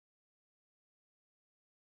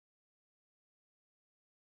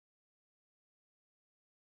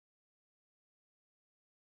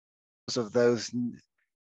of those,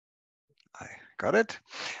 I got it.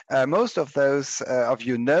 Most of those of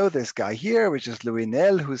you know this guy here, which is Louis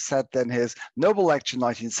Néel, who said in his Nobel lecture in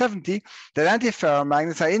 1970 that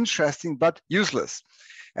antiferromagnets are interesting but useless.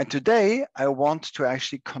 And today I want to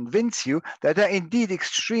actually convince you that they're indeed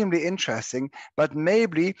extremely interesting, but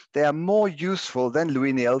maybe they are more useful than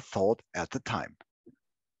Louis Néel thought at the time.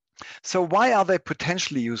 So why are they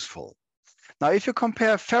potentially useful? Now, if you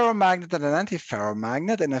compare a ferromagnet and an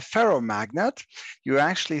antiferromagnet, in a ferromagnet, you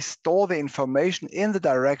actually store the information in the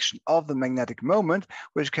direction of the magnetic moment,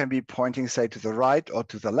 which can be pointing, say, to the right or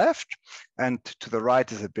to the left. And to the right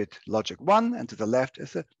is a bit logic 1, and to the left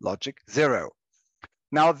is a logic 0.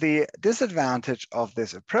 Now, the disadvantage of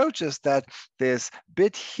this approach is that this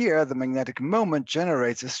bit here, the magnetic moment,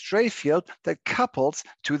 generates a stray field that couples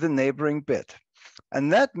to the neighboring bit.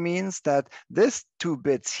 And that means that these two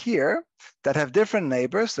bits here that have different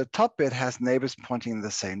neighbors, the top bit has neighbors pointing in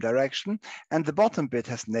the same direction, and the bottom bit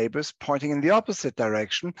has neighbors pointing in the opposite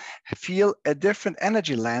direction, feel a different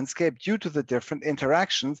energy landscape due to the different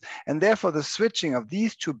interactions, and therefore the switching of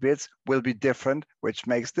these two bits will be different, which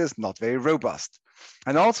makes this not very robust.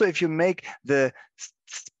 And also, if you make the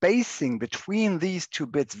spacing between these two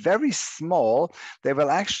bits very small, they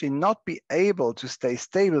will actually not be able to stay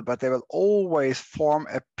stable, but they will always form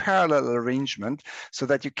a parallel arrangement so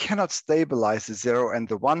that you cannot stabilize the 0 and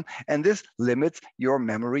the 1, and this limits your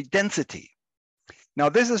memory density. Now,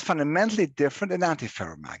 this is fundamentally different in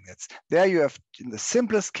antiferromagnets. There you have, in the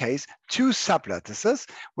simplest case, two sublattices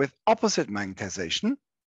with opposite magnetization.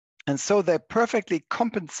 And so they perfectly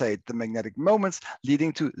compensate the magnetic moments,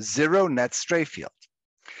 leading to 0 net stray field.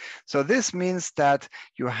 So this means that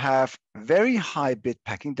you have very high bit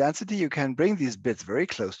packing density. You can bring these bits very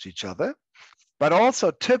close to each other. But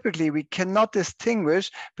also, typically, we cannot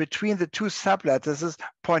distinguish between the two sublattices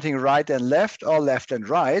pointing right and left or left and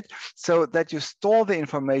right, so that you store the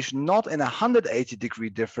information not in a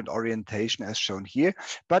 180-degree different orientation as shown here,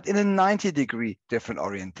 but in a 90-degree different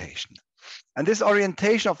orientation. And this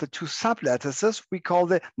orientation of the two sublattices we call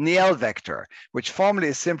the Néel vector, which formally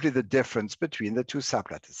is simply the difference between the two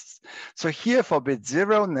sublattices. So here for bit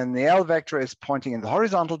 0, the Néel vector is pointing in the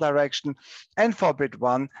horizontal direction, and for bit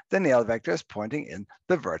 1, the Néel vector is pointing in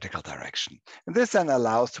the vertical direction. And this then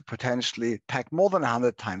allows to potentially pack more than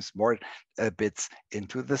 100 times more bits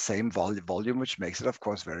into the same volume, which makes it, of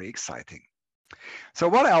course, very exciting. So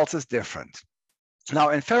what else is different? Now,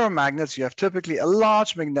 in ferromagnets, you have typically a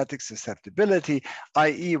large magnetic susceptibility,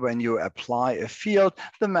 i.e. when you apply a field,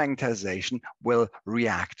 the magnetization will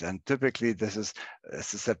react. And typically, this is a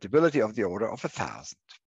susceptibility of the order of 1,000.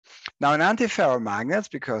 Now, in antiferromagnets,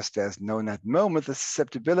 because there's no net moment, the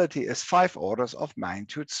susceptibility is 5 orders of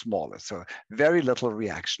magnitude smaller. So very little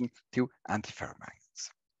reaction to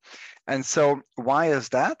antiferromagnets. And so why is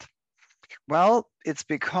that? Well, it's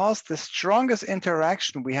because the strongest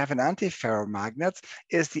interaction we have in antiferromagnets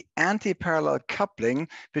is the antiparallel coupling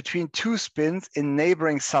between two spins in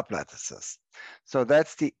neighboring sublattices. So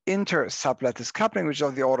that's the inter-sublattice coupling, which is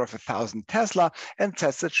of the order of 1,000 Tesla and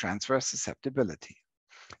sets the transfer susceptibility.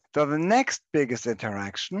 So the next biggest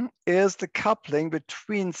interaction is the coupling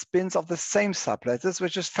between spins of the same sublattice,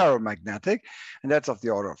 which is ferromagnetic, and that's of the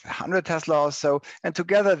order of 100 Tesla or so, and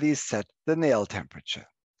together these set the Néel temperature.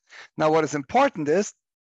 Now, what is important is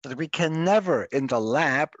that we can never in the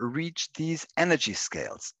lab reach these energy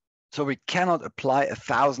scales. So we cannot apply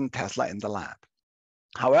 1,000 Tesla in the lab.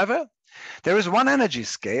 However, there is one energy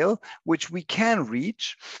scale which we can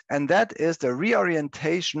reach, and that is the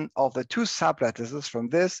reorientation of the two sublattices from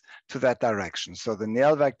this to that direction. So the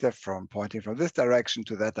Néel vector from pointing from this direction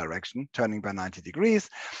to that direction, turning by 90 degrees.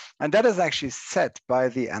 And that is actually set by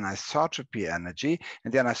the anisotropy energy.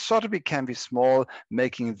 And the anisotropy can be small,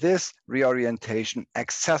 making this reorientation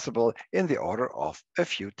accessible in the order of a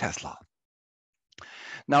few Tesla.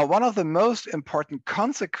 Now, one of the most important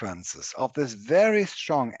consequences of this very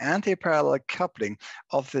strong antiparallel coupling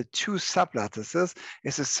of the two sublattices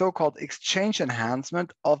is the so-called exchange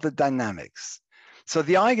enhancement of the dynamics. So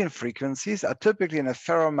the eigenfrequencies are typically in a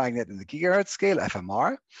ferromagnet in the gigahertz scale,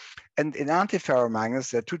 FMR, and in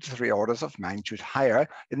antiferromagnets, they're 2 to 3 orders of magnitude higher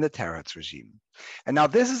in the terahertz regime. And now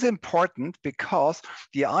this is important because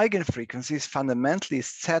the eigenfrequencies fundamentally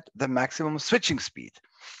set the maximum switching speed.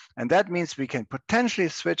 And that means we can potentially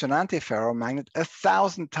switch an antiferromagnet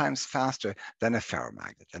 1,000 times faster than a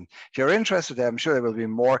ferromagnet. And if you're interested, I'm sure there will be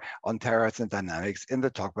more on terahertz and dynamics in the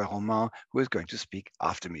talk by Romain, who is going to speak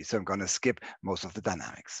after me. So I'm going to skip most of the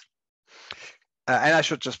dynamics. And I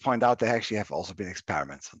should just point out there actually have also been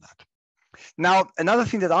experiments on that. Now, another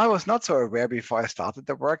thing that I was not so aware before I started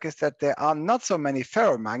the work is that there are not so many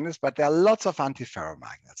ferromagnets, but there are lots of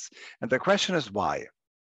antiferromagnets. And the question is why?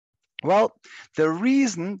 Well, the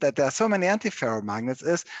reason that there are so many antiferromagnets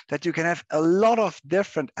is that you can have a lot of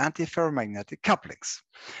different antiferromagnetic couplings.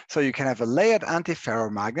 So you can have a layered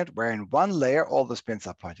antiferromagnet where in one layer all the spins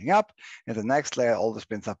are pointing up, in the next layer all the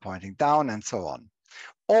spins are pointing down, and so on.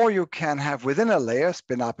 Or you can have within a layer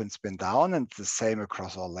spin up and spin down, and it's the same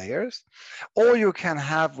across all layers. Or you can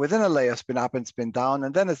have within a layer spin up and spin down,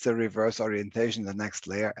 and then it's the reverse orientation, the next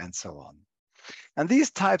layer, and so on. And these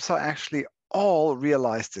types are actually all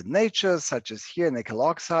realized in nature, such as here nickel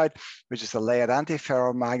oxide, which is a layered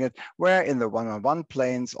antiferromagnet, where in the 1-on-1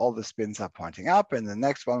 planes, all the spins are pointing up, and the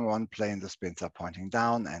next 1-on-1 plane, the spins are pointing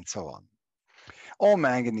down, and so on. Or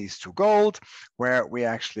manganese to gold, where we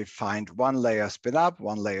actually find one layer spin up,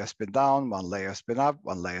 one layer spin down, one layer spin up,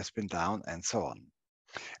 one layer spin down, and so on.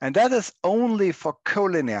 And that is only for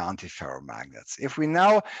collinear antiferromagnets. If we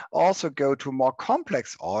now also go to more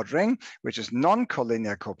complex ordering, which is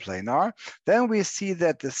non-collinear coplanar, then we see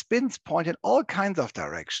that the spins point in all kinds of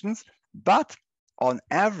directions, but on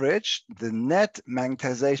average, the net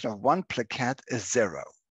magnetization of one plaquette is 0.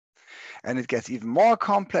 And it gets even more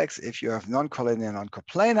complex if you have non-collinear,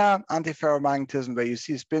 non-coplanar antiferromagnetism, where you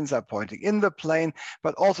see spins are pointing in the plane,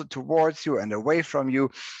 but also towards you and away from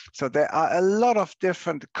you. So there are a lot of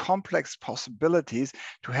different complex possibilities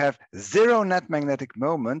to have 0 net magnetic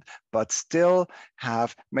moment, but still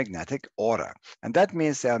have magnetic order. And that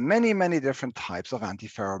means there are many, many different types of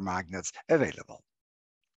antiferromagnets available.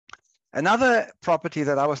 Another property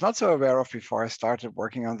that I was not so aware of before I started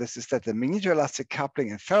working on this is that the magnetoelastic coupling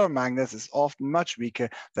in ferromagnets is often much weaker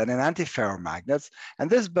than in antiferromagnets. And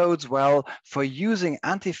this bodes well for using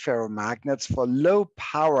antiferromagnets for low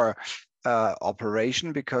power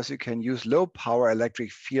operation, because you can use low power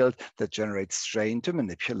electric field that generates strain to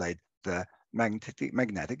manipulate the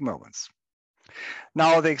magnetic moments.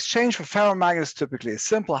 Now, the exchange for ferromagnets typically is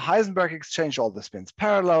simple. Heisenberg exchange, all the spins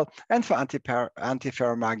parallel, and for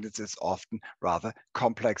antiferromagnets, it's often rather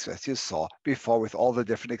complex, as you saw before, with all the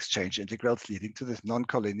different exchange integrals leading to this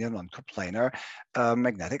non-collinear, non-coplanar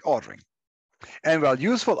magnetic ordering. And while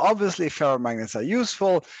useful, obviously ferromagnets are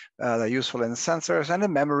useful. They're useful in sensors and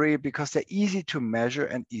in memory because they're easy to measure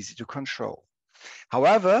and easy to control.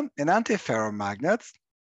 However, in antiferromagnets,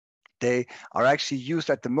 they are actually used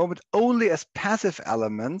at the moment only as passive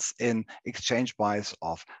elements in exchange bias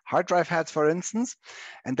of hard drive heads, for instance.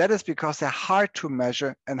 And that is because they're hard to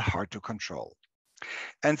measure and hard to control.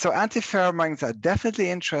 And so antiferromagnets are definitely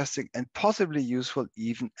interesting and possibly useful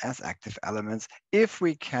even as active elements if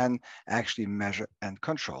we can actually measure and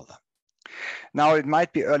control them. Now, it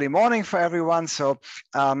might be early morning for everyone, so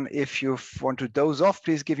if you want to doze off,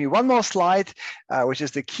 please give me one more slide, which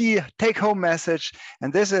is the key take-home message.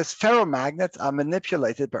 And this is: ferromagnets are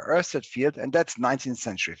manipulated by Ørsted field, and that's 19th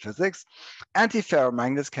century physics.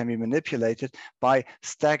 Antiferromagnets can be manipulated by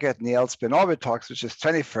staggered Néel spin orbitals, which is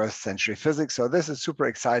 21st century physics. So this is super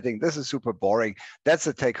exciting. This is super boring. That's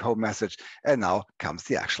the take-home message. And now comes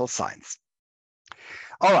the actual science.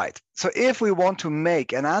 All right, so if we want to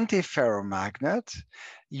make an antiferromagnet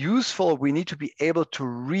useful, we need to be able to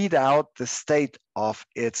read out the state of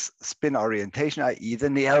its spin orientation, i.e. the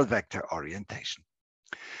Néel vector orientation.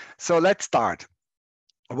 So let's start.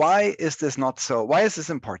 Why is this not so? Why is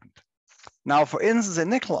this important? Now, for instance,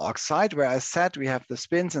 in nickel oxide, where I said we have the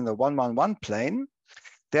spins in the 1-1-1 plane,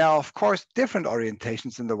 there are, of course, different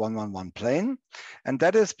orientations in the 1-1-1 plane. And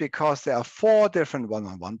that is because there are 4 different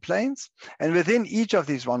 1-1-1 planes. And within each of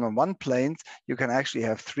these 1-1-1 planes, you can actually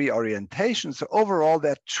have 3 orientations. So overall,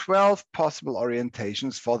 there are 12 possible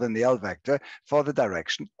orientations for the Néel vector for the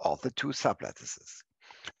direction of the 2 sublattices.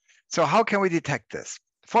 So how can we detect this?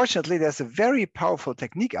 Fortunately, there's a very powerful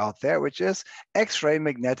technique out there, which is X-ray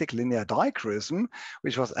magnetic linear dichroism,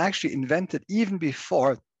 which was actually invented even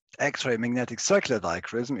before X-ray magnetic circular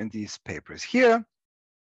dichroism in these papers here.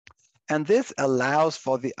 And this allows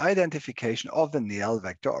for the identification of the Néel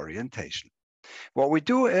vector orientation. What we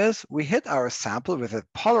do is we hit our sample with a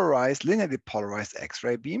polarized, linearly polarized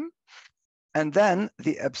X-ray beam. And then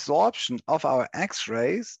the absorption of our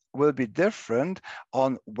X-rays will be different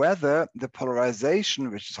on whether the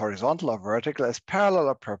polarization, which is horizontal or vertical, is parallel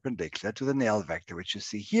or perpendicular to the Néel vector, which you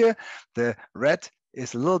see here. The red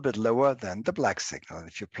is a little bit lower than the black signal. And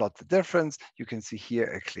if you plot the difference, you can see here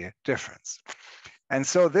a clear difference. And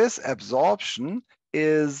so this absorption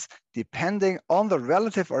is depending on the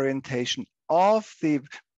relative orientation of the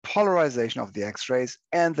polarization of the X-rays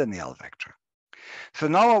and the Néel vector. So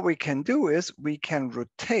now what we can do is we can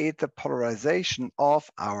rotate the polarization of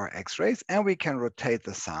our X-rays, and we can rotate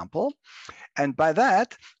the sample. And by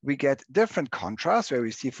that, we get different contrasts where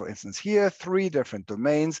we see, for instance, here, 3 different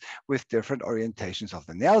domains with different orientations of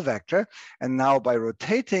the Néel vector. And now by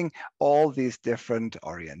rotating all these different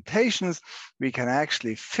orientations, we can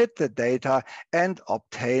actually fit the data and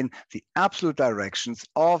obtain the absolute directions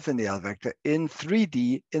of the Néel vector in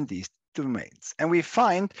 3D in these domains. And we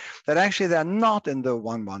find that actually they're not in the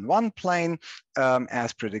 111 plane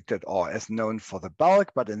as predicted or as known for the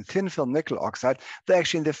bulk, but in thin film nickel oxide, they're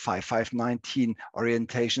actually in the 5519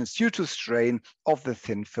 orientations due to strain of the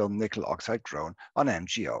thin film nickel oxide grown on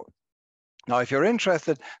MgO. Now, if you're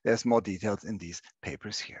interested, there's more details in these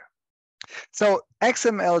papers here. So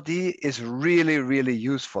XMLD is really, really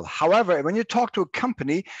useful. However, when you talk to a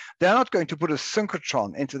company, they're not going to put a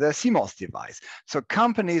synchrotron into their CMOS device. So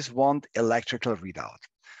companies want electrical readout.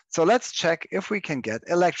 So let's check if we can get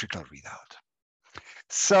electrical readout.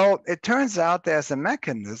 So it turns out there's a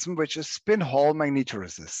mechanism which is spin Hall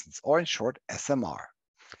magnetoresistance, or in short, SMR.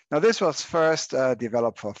 Now, this was first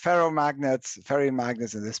developed for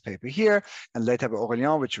ferromagnets in this paper here, and later by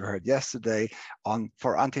Aurélien, which you heard yesterday,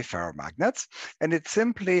 for antiferromagnets. And it's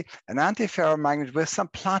simply an antiferromagnet with some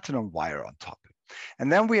platinum wire on top. And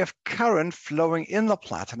then we have current flowing in the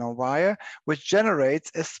platinum wire, which generates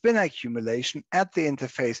a spin accumulation at the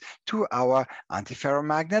interface to our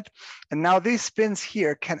antiferromagnet. And now these spins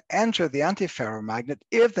here can enter the antiferromagnet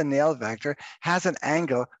if the Néel vector has an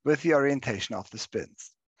angle with the orientation of the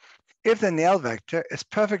spins. If the Néel vector is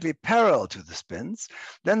perfectly parallel to the spins,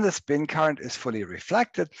 then the spin current is fully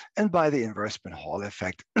reflected, and by the inverse spin Hall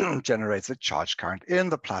effect generates a charge current in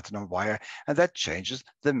the platinum wire, and that changes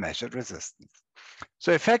the measured resistance.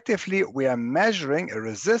 So effectively, we are measuring a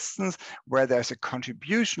resistance where there's a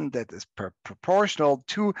contribution that is proportional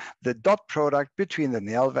to the dot product between the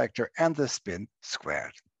Néel vector and the spin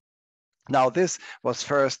squared. Now, this was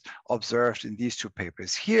first observed in these 2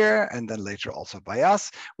 papers here, and then later also by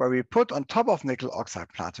us, where we put on top of nickel oxide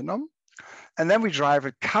platinum, and then we drive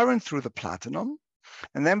a current through the platinum,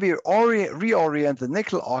 and then we reorient the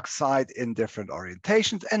nickel oxide in different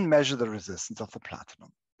orientations and measure the resistance of the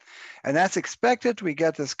platinum. And as expected, we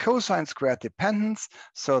get this cosine squared dependence,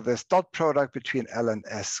 so this dot product between L and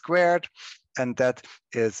S squared, and that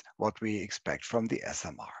is what we expect from the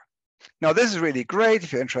SMR. Now, this is really great.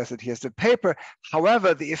 If you're interested, here's the paper.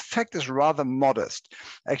 However, the effect is rather modest.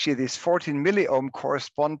 Actually, these 14 milliohm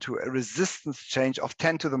correspond to a resistance change of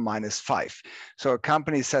 10 to the minus 5. So a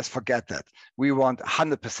company says, forget that. We want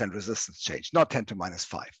 100% resistance change, not 10 to minus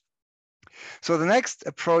 5. So the next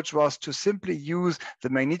approach was to simply use the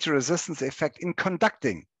magnetoresistance effect in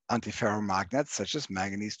conducting antiferromagnets, such as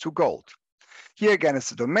manganese to gold. Here again,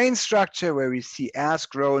 it's a domain structure where we see as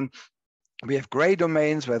grown. We have gray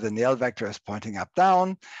domains where the Néel vector is pointing up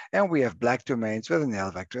down, and we have black domains where the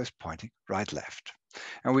Néel vector is pointing right left.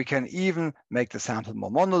 And we can even make the sample more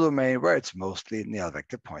monodomain where it's mostly Néel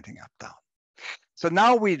vector pointing up down. So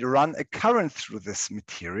now we run a current through this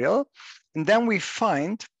material, and then we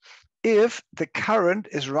find if the current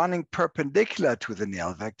is running perpendicular to the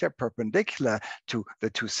Néel vector, perpendicular to the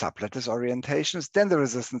 2 sublattice orientations, then the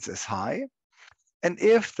resistance is high. And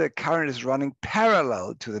if the current is running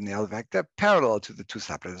parallel to the Néel vector, parallel to the 2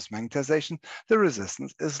 sublattice magnetization, the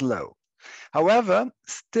resistance is low. However,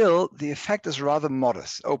 still, the effect is rather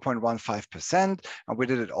modest, 0.15%, and we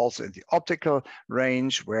did it also in the optical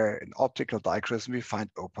range, where in optical dichroism we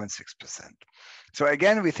find 0.6%. So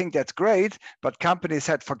again, we think that's great, but companies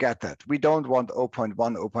said, forget that. We don't want 0.1,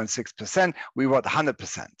 0.6%, we want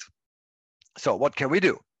 100%. So what can we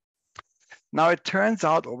do? Now, it turns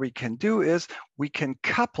out what we can do is we can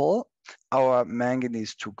couple our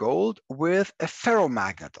manganese to gold with a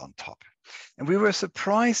ferromagnet on top. And we were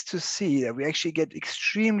surprised to see that we actually get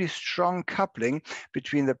extremely strong coupling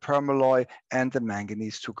between the permalloy and the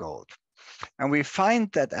manganese to gold. And we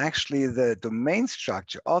find that actually the domain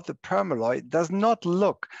structure of the permalloy does not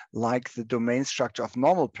look like the domain structure of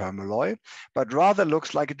normal permalloy, but rather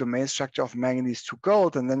looks like a domain structure of manganese to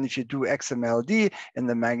gold. And then if you do XMLD in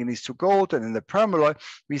the manganese to gold and in the permalloy,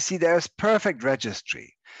 we see there's perfect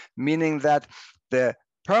registry, meaning that the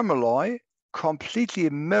permalloy completely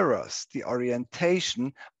mirrors the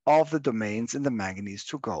orientation of the domains in the manganese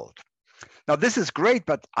to gold. Now, this is great,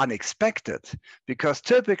 but unexpected, because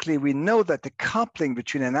typically we know that the coupling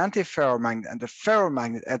between an antiferromagnet and a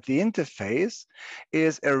ferromagnet at the interface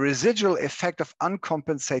is a residual effect of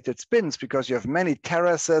uncompensated spins, because you have many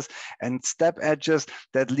terraces and step edges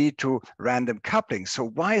that lead to random coupling. So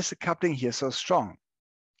why is the coupling here so strong?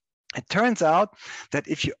 It turns out that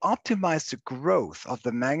if you optimize the growth of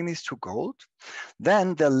the manganese to gold,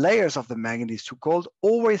 then the layers of the manganese to gold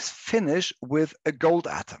always finish with a gold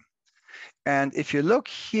atom. And if you look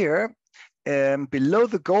here, below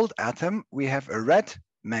the gold atom, we have a red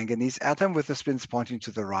manganese atom with the spins pointing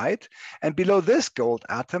to the right. And below this gold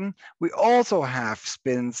atom, we also have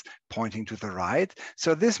spins pointing to the right.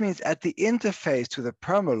 So this means at the interface to the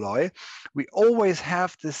permalloy, we always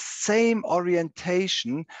have the same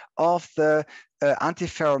orientation of the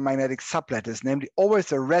antiferromagnetic sublattice, namely always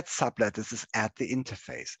the red sublattice is at the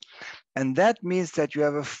interface. And that means that you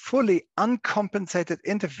have a fully uncompensated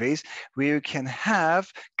interface where you can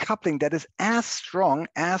have coupling that is as strong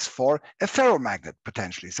as for a ferromagnet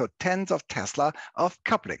potentially. So tens of Tesla of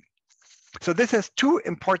coupling. So this has two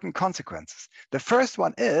important consequences. The first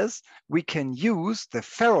one is we can use the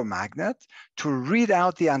ferromagnet to read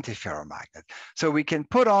out the antiferromagnet. So we can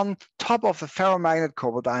put on top of the ferromagnet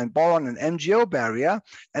cobalt iron boron an MgO barrier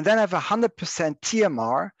and then have 100%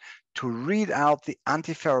 TMR to read out the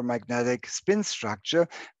antiferromagnetic spin structure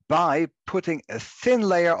by putting a thin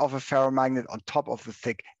layer of a ferromagnet on top of the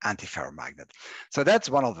thick antiferromagnet. So that's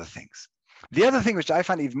one of the things. The other thing which I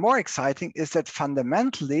find even more exciting is that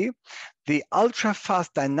fundamentally, the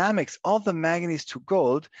ultra-fast dynamics of the manganese to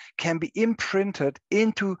gold can be imprinted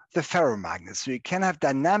into the ferromagnet. So you can have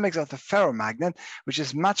dynamics of the ferromagnet, which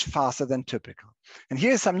is much faster than typical. And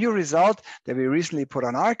here's some new result that we recently put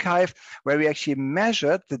on arXiv, where we actually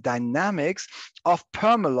measured the dynamics of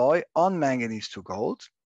permalloy on manganese to gold.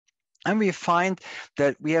 And we find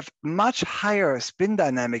that we have much higher spin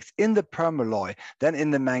dynamics in the permalloy than in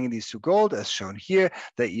the manganese to gold, as shown here.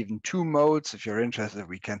 There are even two modes. If you're interested,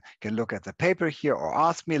 we can look at the paper here or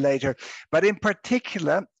ask me later. But in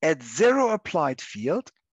particular, at zero applied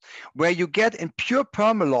field, where you get in pure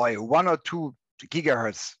permalloy 1 or 2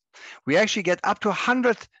 gigahertz, we actually get up to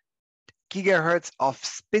 100 gigahertz of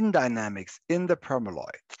spin dynamics in the permalloy.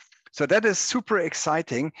 So that is super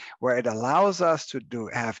exciting, where it allows us to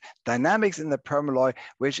have dynamics in the permalloy,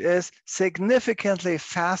 which is significantly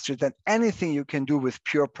faster than anything you can do with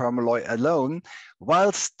pure permalloy alone,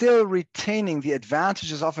 while still retaining the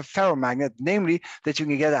advantages of a ferromagnet, namely that you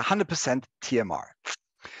can get 100% TMR.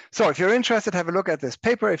 So if you're interested, have a look at this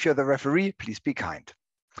paper. If you're the referee, please be kind.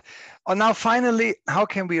 And now finally, how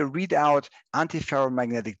can we read out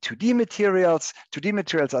antiferromagnetic 2D materials? 2D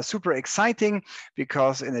materials are super exciting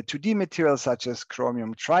because in a 2D material such as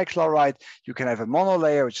chromium trichloride, you can have a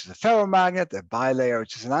monolayer, which is a ferromagnet, a bilayer,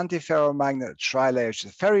 which is an antiferromagnet, a trilayer, which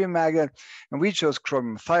is a ferromagnet. And we chose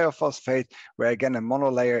chromium thiophosphate, where again, a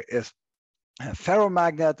monolayer is a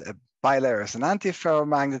ferromagnet, a bilayer is an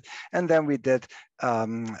antiferromagnet, and then we did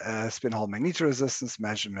spin Hall magnetoresistance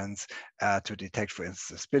measurements to detect, for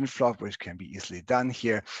instance, a spin flop, which can be easily done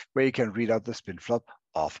here, where you can read out the spin flop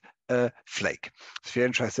of a flake. So if you're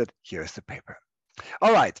interested, here is the paper.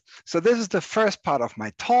 All right, so this is the first part of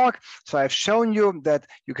my talk. So I've shown you that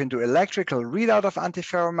you can do electrical readout of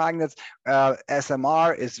antiferromagnets.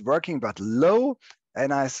 SMR is working, but low.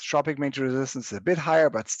 Anisotropic magnetoresistance is a bit higher,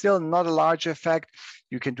 but still not a large effect.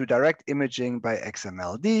 You can do direct imaging by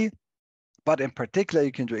XMLD, but in particular,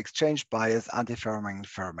 you can do exchange bias, antiferromagnet,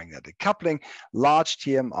 ferromagnetic coupling, large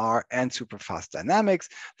TMR, and super fast dynamics.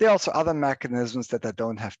 There are also other mechanisms that I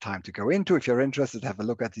don't have time to go into. If you're interested, have a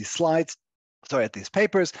look at these slides. Sorry, at these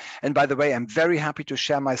papers. And by the way, I'm very happy to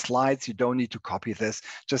share my slides. You don't need to copy this.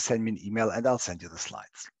 Just send me an email and I'll send you the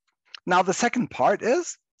slides. Now, the second part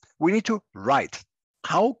is we need to write.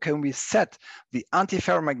 How can we set the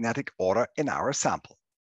antiferromagnetic order in our sample?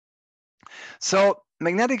 So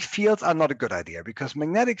magnetic fields are not a good idea because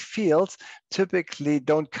magnetic fields typically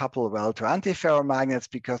don't couple well to antiferromagnets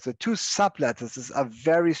because the two sublattices are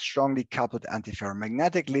very strongly coupled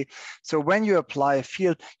antiferromagnetically. So when you apply a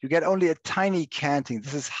field, you get only a tiny canting.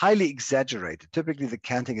 This is highly exaggerated. Typically, the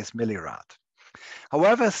canting is millirad.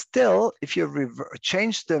 However, still, if you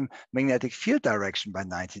change the magnetic field direction by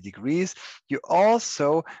 90 degrees, you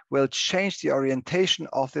also will change the orientation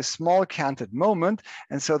of this small canted moment.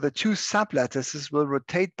 And so the two sublattices will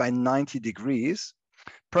rotate by 90 degrees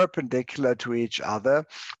perpendicular to each other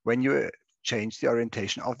when you change the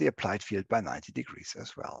orientation of the applied field by 90 degrees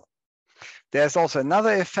as well. There's also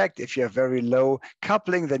another effect. If you have very low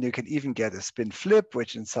coupling, then you can even get a spin flip,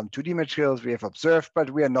 which in some 2D materials we have observed,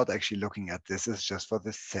 but we are not actually looking at this. It's just for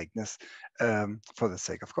the sake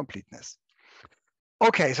of completeness.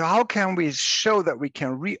 Okay, so how can we show that we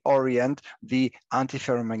can reorient the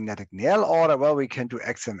antiferromagnetic Néel order? Well, we can do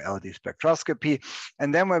XMLD spectroscopy.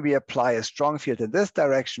 And then when we apply a strong field in this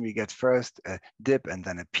direction, we get first a dip and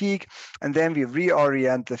then a peak. And then we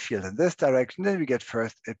reorient the field in this direction. Then we get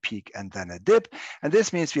first a peak and then a dip. And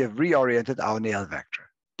this means we have reoriented our Néel vector.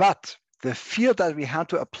 But the field that we had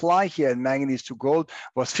to apply here in manganese to gold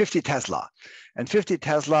was 50 Tesla. And 50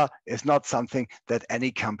 Tesla is not something that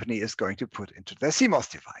any company is going to put into their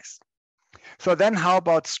CMOS device. So then how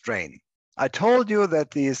about strain? I told you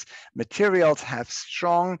that these materials have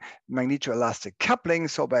strong magnetoelastic coupling.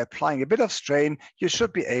 So by applying a bit of strain, you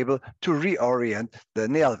should be able to reorient the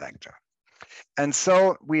Néel vector. And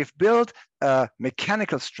so we've built a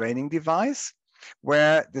mechanical straining device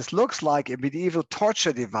where this looks like a medieval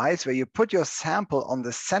torture device where you put your sample on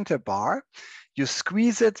the center bar, you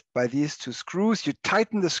squeeze it by these two screws, you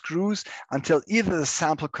tighten the screws until either the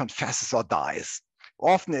sample confesses or dies.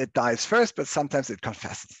 Often it dies first, but sometimes it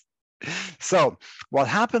confesses. So what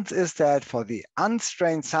happens is that for the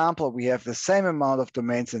unstrained sample, we have the same amount of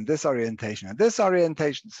domains in this orientation and this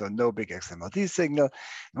orientation, so no big XMLD signal.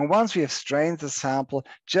 And once we have strained the sample,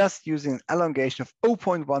 just using an elongation of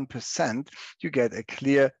 0.1%, you get a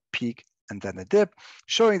clear peak and then a dip,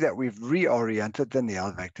 showing that we've reoriented the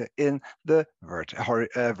Néel vector in the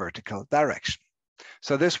vertical direction.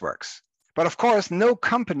 So this works. But of course, no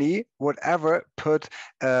company would ever put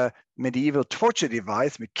a medieval torture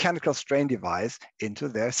device, mechanical strain device, into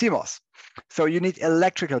their CMOS. So you need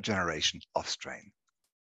electrical generation of strain.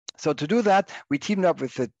 So to do that, we teamed up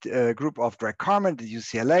with a group of Greg Carmen at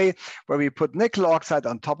UCLA, where we put nickel oxide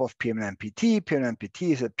on top of PMNPT.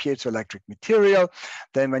 PMNPT is a piezoelectric material.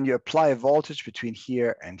 Then when you apply a voltage between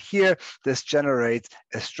here and here, this generates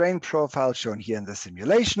a strain profile shown here in the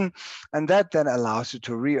simulation. And that then allows you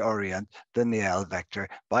to reorient the Néel vector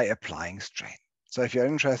by applying strain. So if you're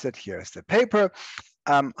interested, here's the paper.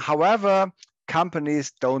 However,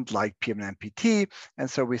 companies don't like PMNPT, and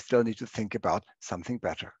so we still need to think about something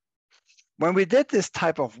better. When we did this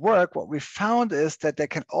type of work, what we found is that there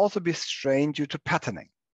can also be strain due to patterning.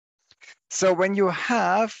 So when you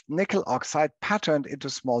have nickel oxide patterned into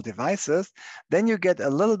small devices, then you get a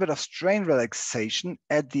little bit of strain relaxation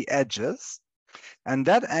at the edges. And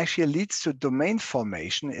that actually leads to domain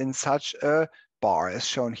formation in such a bar as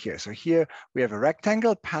shown here. So here we have a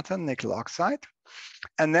rectangle pattern nickel oxide.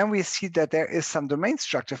 And then we see that there is some domain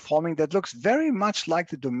structure forming that looks very much like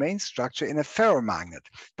the domain structure in a ferromagnet.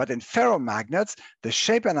 But in ferromagnets, the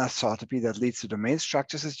shape anisotropy that leads to domain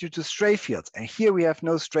structures is due to stray fields. And here we have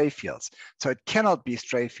no stray fields. So it cannot be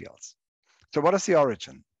stray fields. So what is the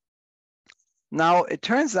origin? Now, it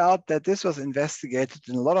turns out that this was investigated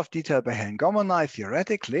in a lot of detail by Helen Gomonai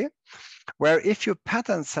theoretically, where if you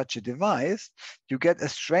pattern such a device, you get a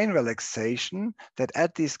strain relaxation that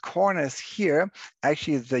at these corners here,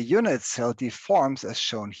 actually the unit cell deforms as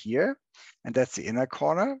shown here, and that's the inner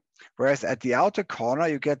corner. Whereas at the outer corner,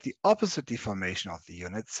 you get the opposite deformation of the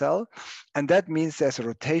unit cell. And that means there's a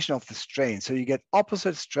rotation of the strain. So you get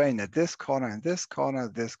opposite strain at this corner and this corner,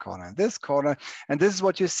 this corner and this corner. And this is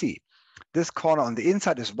what you see. This corner on the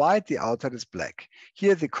inside is white, the outside is black.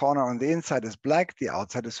 Here, the corner on the inside is black, the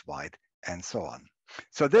outside is white, and so on.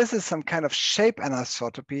 So this is some kind of shape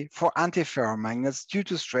anisotropy for antiferromagnets due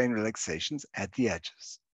to strain relaxations at the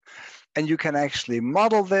edges. And you can actually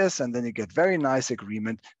model this, and then you get very nice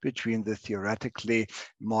agreement between the theoretically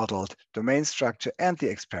modeled domain structure and the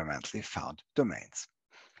experimentally found domains.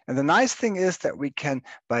 And the nice thing is that we can,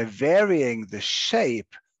 by varying the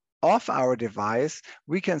shape of our device,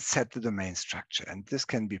 we can set the domain structure. And this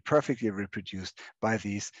can be perfectly reproduced by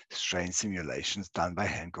these strain simulations done by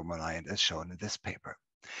Helen Gomonai and as shown in this paper.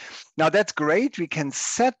 Now that's great, we can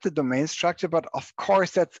set the domain structure, but of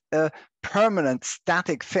course that's a permanent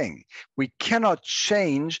static thing. We cannot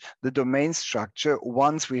change the domain structure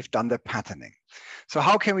once we've done the patterning. So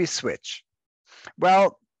how can we switch?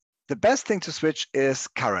 Well, the best thing to switch is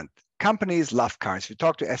current. Companies love currents. If you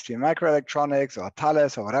talk to ST Microelectronics or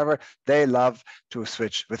Thales or whatever, they love to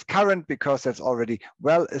switch with current because that's already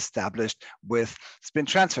well established with spin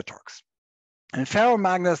transfer torques. In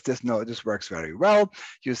ferromagnets, this works very well.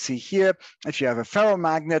 You see here, if you have a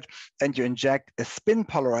ferromagnet and you inject a spin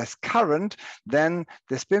polarized current, then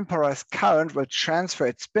the spin polarized current will transfer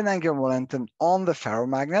its spin angular momentum on the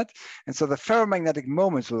ferromagnet. And so the ferromagnetic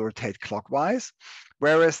moments will rotate clockwise,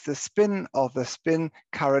 whereas the spin of the spin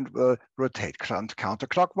current will rotate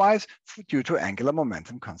counterclockwise due to angular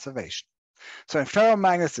momentum conservation. So in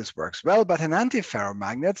ferromagnets, this works well, but in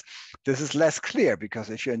antiferromagnets, this is less clear because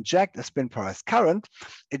if you inject a spin-polarized current,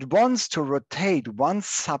 it wants to rotate one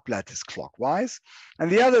sublattice clockwise and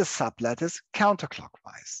the other sublattice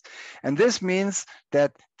counterclockwise. And this means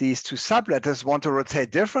that these two sublattices want to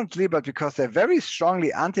rotate differently, but because they're very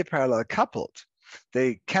strongly antiparallel coupled,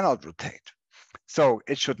 they cannot rotate. So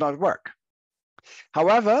it should not work.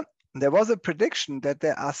 However, there was a prediction that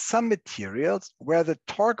there are some materials where the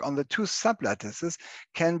torque on the two sublattices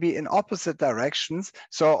can be in opposite directions,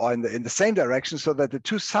 or in the same direction, so that the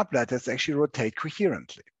two sublattices actually rotate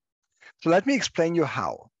coherently. So let me explain you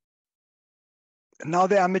how. Now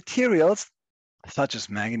there are materials such as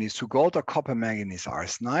manganese to gold or copper manganese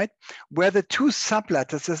arsenide, where the two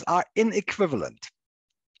sublattices are inequivalent.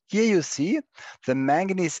 Here you see the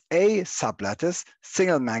manganese A sublattice,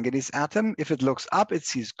 single manganese atom. If it looks up, it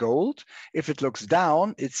sees gold. If it looks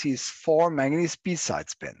down, it sees 4 manganese B side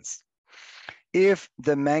spins. If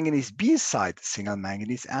the manganese B side, single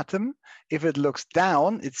manganese atom, if it looks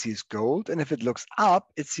down, it sees gold. And if it looks up,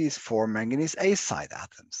 it sees 4 manganese A side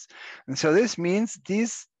atoms. And so this means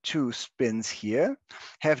these two spins here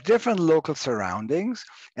have different local surroundings,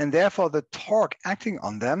 and therefore the torque acting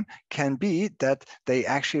on them can be that they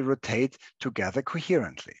actually rotate together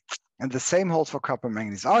coherently. And the same holds for copper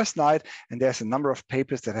manganese arsenide, and there's a number of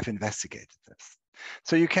papers that have investigated this.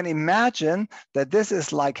 So you can imagine that this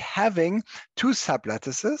is like having two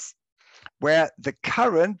sublattices where the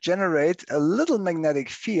current generates a little magnetic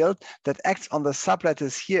field that acts on the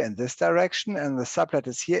sublattice here in this direction and the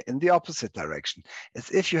sublattice here in the opposite direction.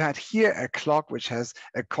 As if you had here a coil which has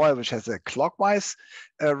a clockwise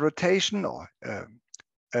rotation,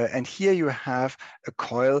 and here you have a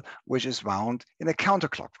coil which is wound in a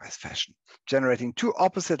counterclockwise fashion, generating two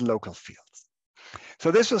opposite local fields.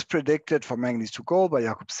 So this was predicted for manganese to gold by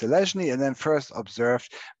Jakub Selezny, and then first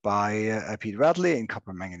observed by Pete Radley in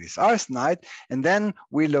copper manganese arsenide. And then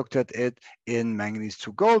we looked at it in manganese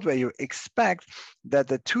to gold, where you expect that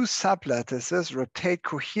the two sublattices rotate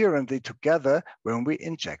coherently together when we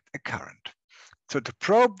inject a current. So to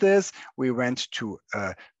probe this, we went to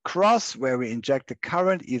a cross where we inject the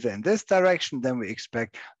current either in this direction, then we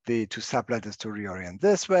expect the two sublattices to reorient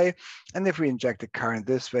this way. And if we inject the current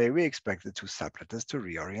this way, we expect the two sublattices to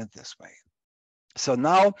reorient this way. So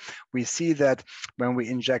now we see that when we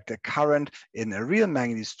inject a current in a real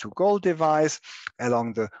manganese to gold device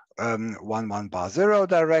along the 1,1 bar 0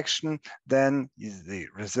 direction, then the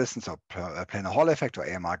resistance of planar Hall effect or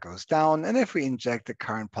AMR goes down. And if we inject the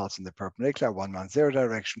current pulse in the perpendicular 1,1,0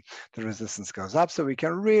 direction, the resistance goes up. So we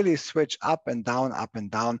can really switch up and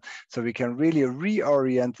down. So we can really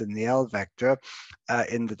reorient the Néel vector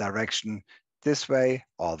in the direction this way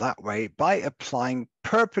or that way by applying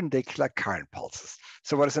perpendicular current pulses.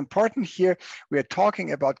 So what is important here, we are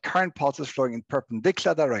talking about current pulses flowing in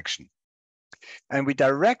perpendicular direction. And we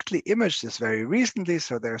directly imaged this very recently.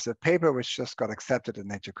 So there's a paper which just got accepted in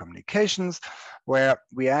Nature Communications, where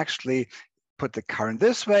we actually put the current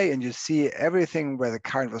this way, and you see everything where the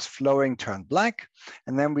current was flowing turned black.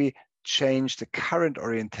 And then we change the current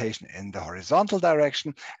orientation in the horizontal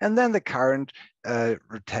direction, and then the current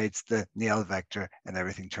rotates the Néel vector and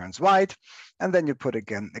everything turns white. And then you put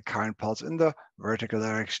again a current pulse in the vertical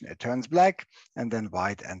direction, it turns black and then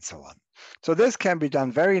white and so on. So this can be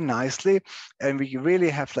done very nicely, and we really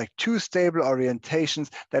have like two stable orientations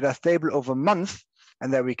that are stable over months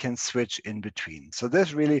and that we can switch in between. So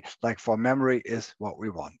this really, like for memory, is what we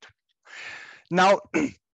want. Now,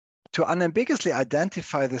 to unambiguously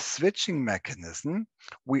identify the switching mechanism,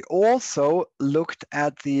 we also looked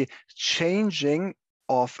at the changing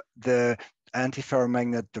of the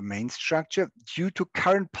antiferromagnet domain structure due to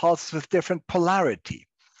current pulses with different polarity.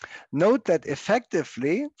 Note that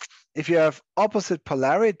effectively, if you have opposite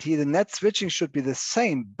polarity, the net switching should be the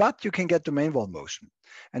same, but you can get domain wall motion.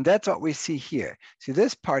 And that's what we see here. See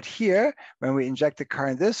this part here, when we inject the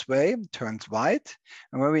current this way, it turns white.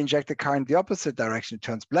 And when we inject the current the opposite direction, it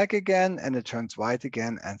turns black again, and it turns white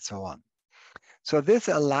again, and so on. So this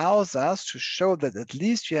allows us to show that at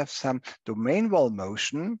least you have some domain wall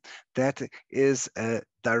motion that is a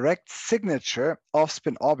direct signature of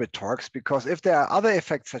spin orbit torques, because if there are other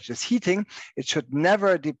effects such as heating, it should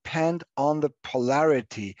never depend on the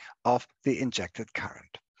polarity of the injected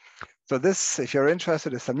current. So this, if you're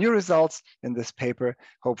interested, is some new results in this paper,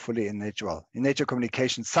 hopefully in Nature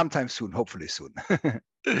Communications sometime soon, hopefully soon.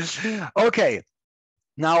 Okay.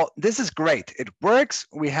 Now, this is great. It works.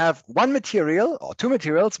 We have one material or two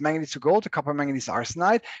materials, manganese to gold, to copper manganese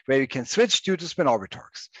arsenide, where you can switch due to spin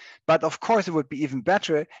orbitorques. But of course, it would be even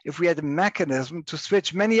better if we had a mechanism to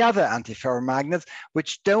switch many other antiferromagnets,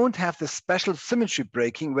 which don't have the special symmetry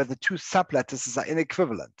breaking where the two sublattices are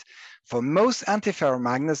inequivalent. For most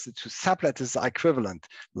antiferromagnets, the two sublattices are equivalent,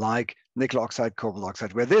 like nickel oxide, cobalt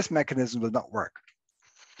oxide, where this mechanism will not work.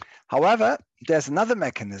 However, there's another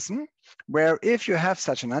mechanism where if you have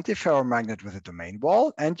such an antiferromagnet with a domain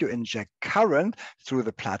wall and you inject current through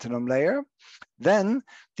the platinum layer, then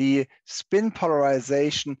the spin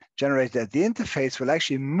polarization generated at the interface will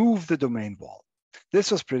actually move the domain wall. This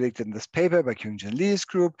was predicted in this paper by Kyung-Jin Lee's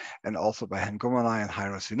group and also by Han Gomonai and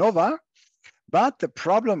Jairo Sinova. But the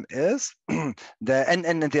problem is, and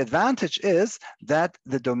the advantage is that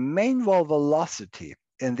the domain wall velocity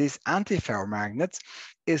in these antiferromagnets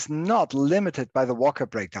is not limited by the Walker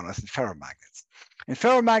breakdown as in ferromagnets. In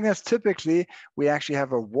ferromagnets, typically, we actually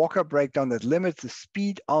have a Walker breakdown that limits the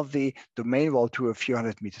speed of the domain wall to a few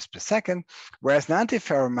hundred meters per second, whereas in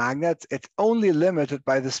antiferromagnets, it's only limited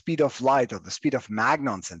by the speed of light, or the speed of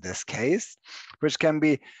magnons in this case, which can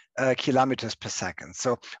be kilometers per second.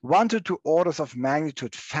 So 1 to 2 orders of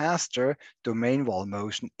magnitude faster domain wall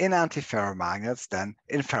motion in antiferromagnets than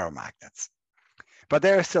in ferromagnets. But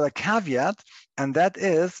there is still a caveat, and that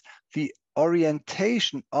is the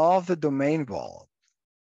orientation of the domain wall.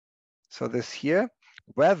 So this here,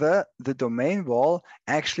 whether the domain wall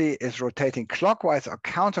actually is rotating clockwise or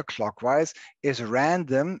counterclockwise is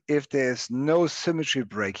random if there is no symmetry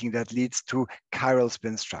breaking that leads to chiral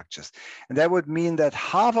spin structures. And that would mean that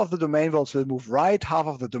half of the domain walls will move right, half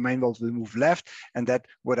of the domain walls will move left, and that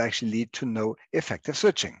would actually lead to no effective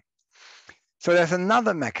switching. So there's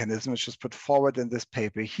another mechanism which was put forward in this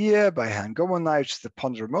paper here by Han Gomonai, which is the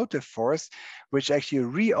ponderomotive force, which actually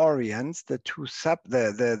reorients the two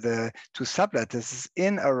sublattices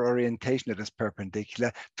in an orientation that is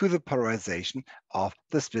perpendicular to the polarization of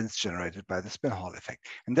the spins generated by the spin Hall effect.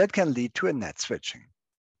 And that can lead to a net switching.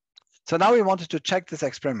 So now we wanted to check this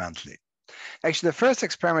experimentally. Actually, the first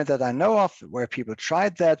experiment that I know of where people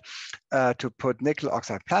tried that to put nickel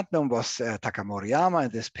oxide platinum was Takamoriyama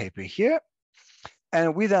in this paper here.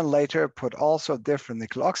 And we then later put also different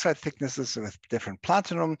nickel oxide thicknesses with different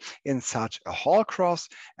platinum in such a Hall cross.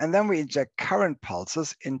 And then we inject current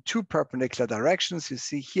pulses in two perpendicular directions. You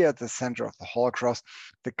see here at the center of the Hall cross,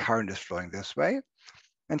 the current is flowing this way.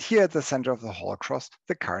 And here at the center of the Hall cross,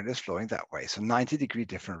 the current is flowing that way. So 90-degree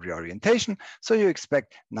different reorientation. So you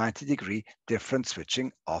expect 90-degree different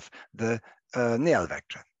switching of the Néel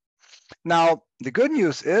vector. Now, the good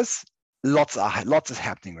news is lots is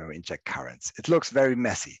happening when we inject currents. It looks very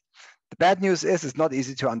messy. The bad news is it's not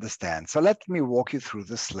easy to understand. So let me walk you through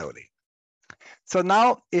this slowly. So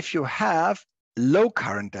now if you have low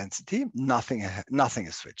current density, nothing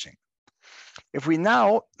is switching. If we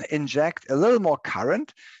now inject a little more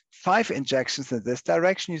current, 5 injections in this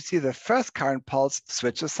direction, you see the first current pulse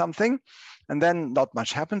switches something, and then not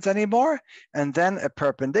much happens anymore. And then a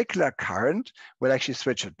perpendicular current will actually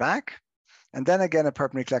switch it back. And then again, a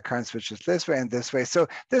perpendicular current switches this way and this way. So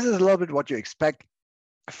this is a little bit what you expect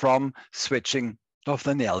from switching of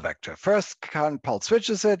the Néel vector. First current pulse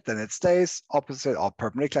switches it, then it stays, opposite or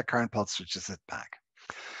perpendicular current pulse switches it back.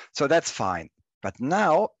 So that's fine. But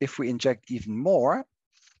now if we inject even more,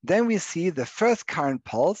 then we see the first current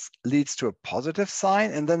pulse leads to a positive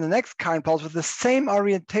sign, and then the next current pulse with the same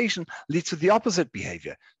orientation leads to the opposite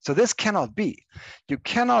behavior. So this cannot be. You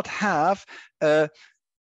cannot have a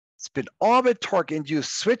spin orbit torque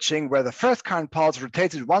induced switching where the first current pulse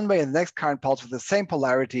rotates it one way and the next current pulse with the same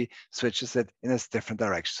polarity switches it in a different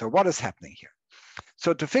direction. So what is happening here?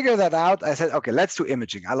 So to figure that out, I said, okay, let's do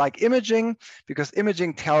imaging. I like imaging because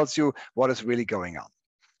imaging tells you what is really going on.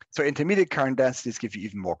 So intermediate current densities give you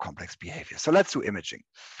even more complex behavior. So let's do imaging.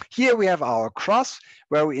 Here we have our cross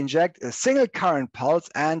where we inject a single current pulse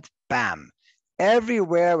and bam,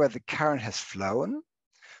 everywhere where the current has flown,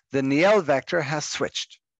 the Néel vector has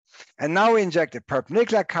switched. And now we inject a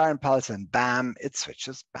perpendicular current pulse and bam, it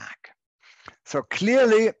switches back. So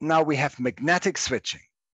clearly now we have magnetic switching.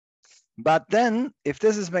 But then if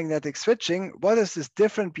this is magnetic switching, what is this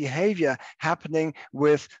different behavior happening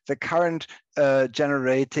with the current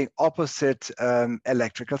generating opposite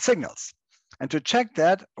electrical signals? And to check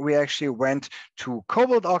that, we actually went to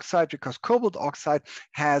cobalt oxide because cobalt oxide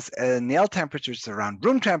has a Néel temperature around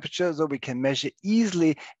room temperature, so we can measure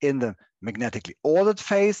easily in the magnetically ordered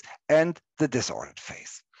phase and the disordered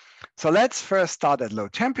phase. So let's first start at low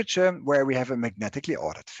temperature where we have a magnetically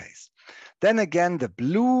ordered phase. Then again, the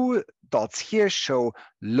blue dots here show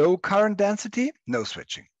low current density, no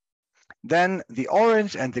switching. Then the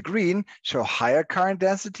orange and the green show higher current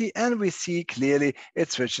density, and we see clearly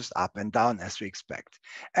it switches up and down as we expect.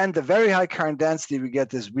 And the very high current density, we get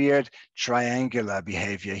this weird triangular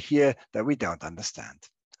behavior here that we don't understand.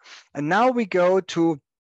 And now we go to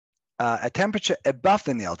a temperature above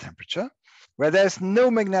the Néel temperature, where there's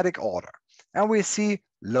no magnetic order. And we see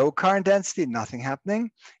low current density, nothing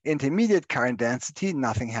happening. Intermediate current density,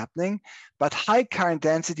 nothing happening. But high current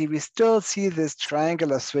density, we still see this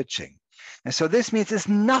triangular switching. And so this means it's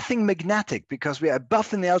nothing magnetic because we are above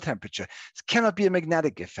the Néel temperature. It cannot be a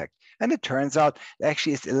magnetic effect. And it turns out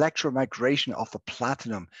actually it's electromigration of the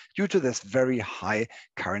platinum due to this very high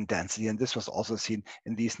current density. And this was also seen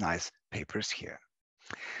in these nice papers here.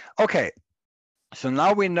 Okay, so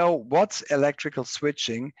now we know what electrical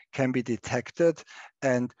switching can be detected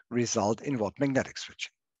and result in what magnetic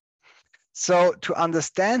switching. So to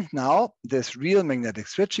understand now this real magnetic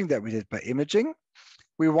switching that we did by imaging,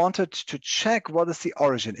 we wanted to check what is the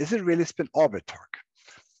origin. Is it really spin-orbit torque?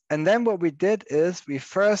 And then what we did is we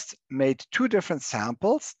first made two different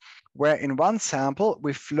samples, where in one sample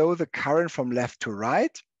we flow the current from left to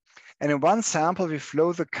right. And in one sample, we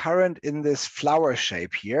flow the current in this flower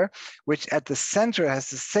shape here, which at the center has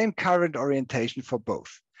the same current orientation for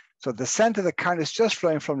both. So the center, the current is just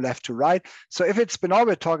flowing from left to right. So if it's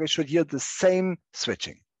spin-orbit torque, it should yield the same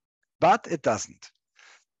switching, but it doesn't.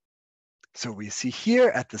 So we see here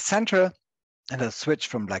at the center, it has switched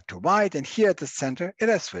from black to white, and here at the center, it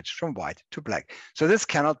has switched from white to black. So this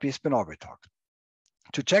cannot be spin-orbit torque.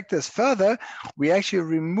 To check this further, we actually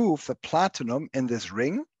remove the platinum in this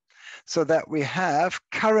ring, so that we have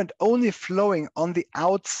current only flowing on the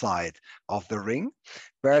outside of the ring,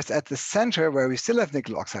 whereas at the center, where we still have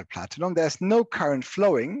nickel oxide platinum, there's no current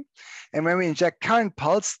flowing. And when we inject current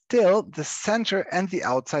pulse, still the center and the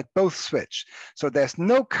outside both switch. So there's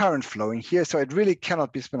no current flowing here, so it really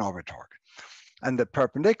cannot be spin-orbit torque. And the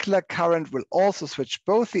perpendicular current will also switch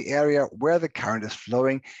both the area where the current is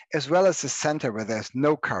flowing, as well as the center where there's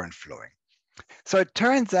no current flowing. So it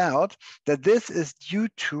turns out that this is due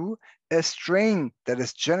to a strain that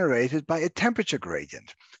is generated by a temperature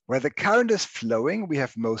gradient. Where the current is flowing, we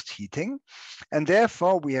have most heating, and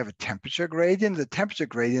therefore we have a temperature gradient. The temperature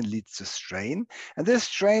gradient leads to strain, and this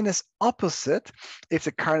strain is opposite if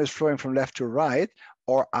the current is flowing from left to right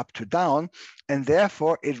or up to down, and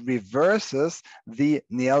therefore it reverses the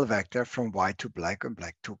Néel vector from white to black and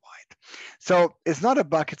black to white. So it's not a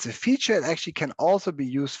bug, it's a feature. It actually can also be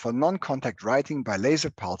used for non-contact writing by laser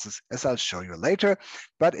pulses, as I'll show you later,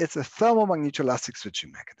 but it's a thermomagnetoelastic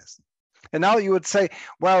switching mechanism. And now you would say,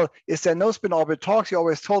 well, is there no spin-orbit torques? You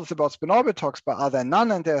always told us about spin-orbit torques, but are there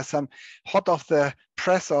none? And there are some hot off the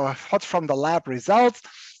press or hot from the lab results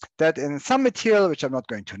that in some material, which I'm not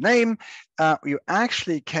going to name, you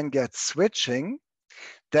actually can get switching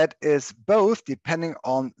that is both, depending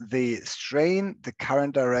on the strain, the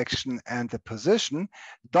current direction, and the position,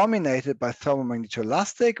 dominated by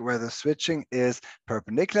thermomagnetoelastic, where the switching is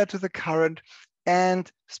perpendicular to the current,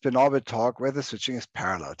 and spin-orbit torque, where the switching is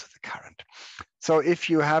parallel to the current. So if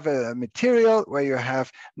you have a material where you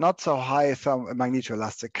have not so high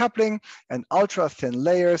magnetoelastic coupling and ultra thin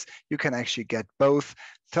layers, you can actually get both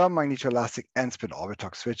thermomagnetoelastic and spin-orbit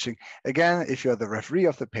torque switching. Again, if you're the referee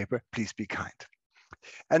of the paper, please be kind.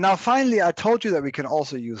 And now finally, I told you that we can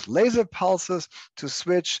also use laser pulses to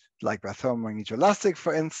switch, like by thermomagnetoelastic,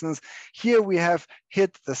 for instance. Here we have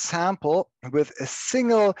hit the sample with a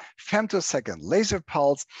single femtosecond laser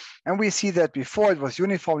pulse, and we see that before it was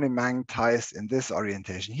uniformly magnetized in this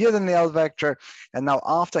orientation. Here the Néel vector, and now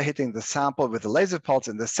after hitting the sample with the laser pulse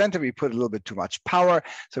in the center, we put a little bit too much power,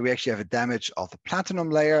 so we actually have a damage of the platinum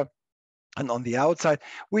layer. And on the outside,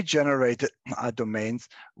 we generated domains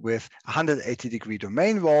with 180-degree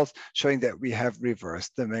domain walls, showing that we have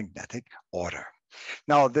reversed the magnetic order.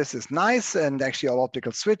 Now, this is nice, and actually all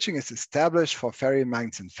optical switching is established for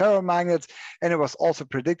ferrimagnets and ferromagnets, and it was also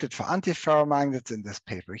predicted for antiferromagnets in this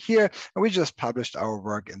paper here, and we just published our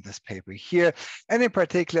work in this paper here. And in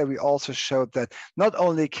particular, we also showed that not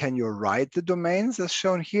only can you write the domains as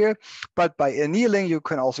shown here, but by annealing, you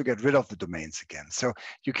can also get rid of the domains again. So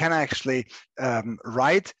you can actually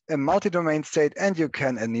write a multi-domain state, and you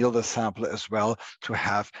can anneal the sample as well to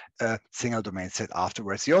have a single domain state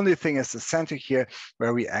afterwards. The only thing is the center here,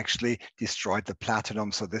 where we actually destroyed the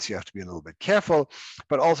platinum. So this you have to be a little bit careful,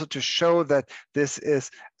 but also to show that this is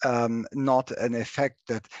not an effect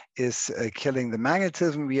that is killing the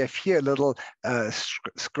magnetism. We have here a little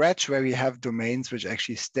scratch where we have domains which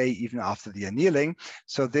actually stay even after the annealing.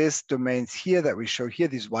 So these domains here that we show here,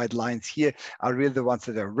 these white lines here, are really the ones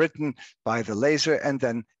that are written by the laser and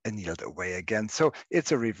then annealed away again. So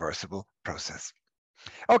it's a reversible process.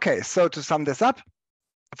 Okay, so to sum this up,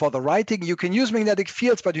 for the writing, you can use magnetic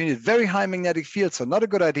fields, but you need very high magnetic fields, so not a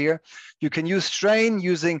good idea. You can use strain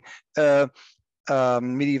using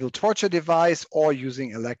medieval torture device or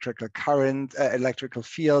using electrical current, electrical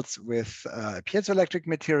fields with piezoelectric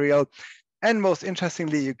material. And most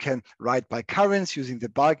interestingly, you can write by currents using the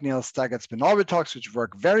Balk-Neal staggered spin orbitox, which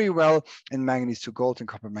work very well in manganese to gold and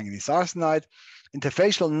copper manganese arsenide.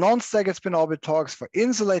 Interfacial non-staggered spin orbitox for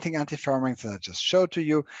insulating antiferromagnets that I just showed to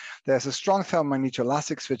you. There's a strong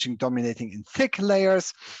thermomagnetoelastic switching dominating in thick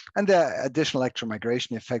layers, and there are additional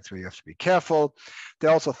electromigration effects where you have to be careful. There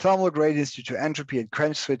are also thermal gradients due to entropy and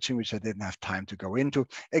quench switching, which I didn't have time to go into.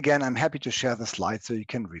 Again, I'm happy to share the slides so you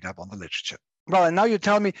can read up on the literature. Well, and now you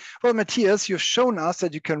tell me, well, Matthias, you've shown us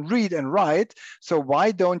that you can read and write, so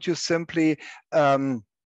why don't you simply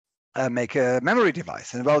make a memory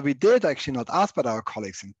device? And well, we did, actually not us, but our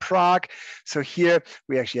colleagues in Prague. So here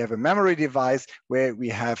we actually have a memory device where we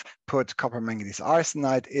have put copper manganese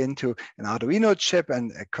arsenide into an Arduino chip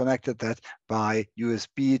and connected that by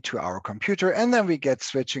USB to our computer. And then we get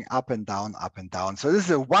switching up and down, up and down. So this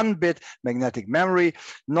is a 1-bit magnetic memory,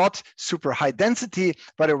 not super high density,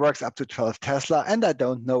 but it works up to 12 Tesla. And I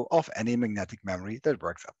don't know of any magnetic memory that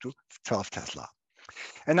works up to 12 Tesla.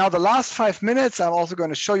 And now the last 5 minutes, I'm also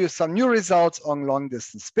going to show you some new results on long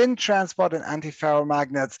distance spin transport and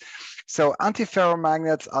antiferromagnets. So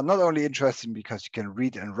antiferromagnets are not only interesting because you can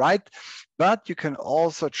read and write, but you can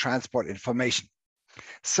also transport information.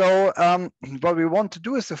 So what we want to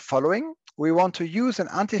do is the following. We want to use an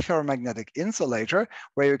antiferromagnetic insulator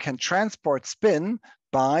where you can transport spin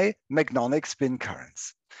by magnonic spin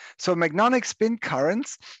currents. So magnonic spin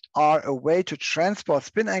currents are a way to transport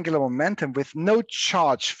spin angular momentum with no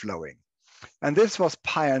charge flowing. And this was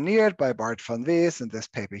pioneered by Bart van Wees in this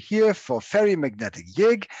paper here for ferrimagnetic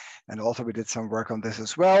YIG. And also we did some work on this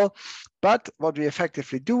as well. But what we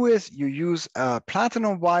effectively do is you use a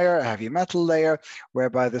platinum wire, a heavy metal layer,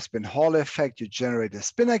 whereby the spin Hall effect, you generate a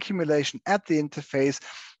spin accumulation at the interface,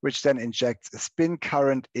 which then injects a spin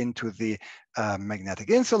current into the magnetic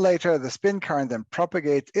insulator. The spin current then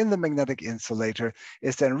propagates in the magnetic insulator,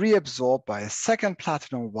 is then reabsorbed by a second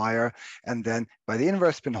platinum wire, and then by the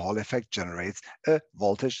inverse spin Hall effect generates a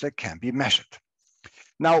voltage that can be measured.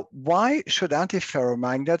 Now, why should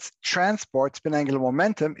antiferromagnets transport spin angular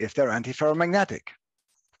momentum if they're antiferromagnetic?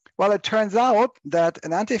 Well, it turns out that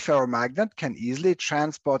an antiferromagnet can easily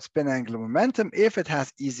transport spin angular momentum if it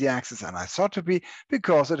has easy access anisotropy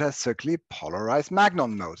because it has circularly polarized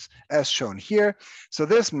magnon modes, as shown here. So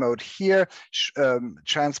this mode here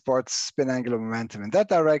transports spin angular momentum in that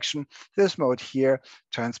direction. This mode here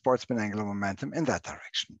transports spin angular momentum in that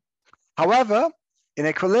direction. However, in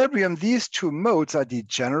equilibrium, these two modes are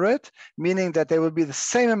degenerate, meaning that there will be the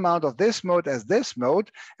same amount of this mode as this mode.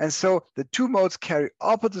 And so the two modes carry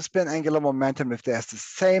opposite spin angular momentum. If there's the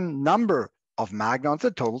same number of magnons,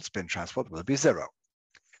 the total spin transport will be 0.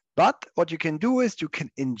 But what you can do is you can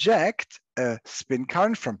inject a spin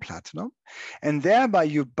current from platinum, and thereby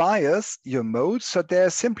you bias your modes. So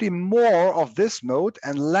there's simply more of this mode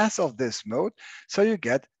and less of this mode. So you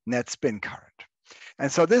get net spin current.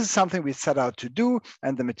 And so this is something we set out to do,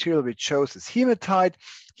 and the material we chose is hematite.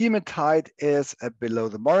 Hematite is below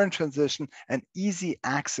the Morin transition, an easy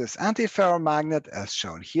access antiferromagnet as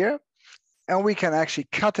shown here. And we can actually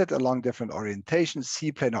cut it along different orientations,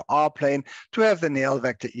 C-plane or R-plane, to have the nail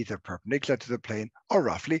vector either perpendicular to the plane or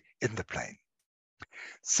roughly in the plane.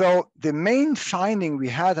 So the main finding we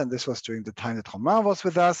had, and this was during the time that Romain was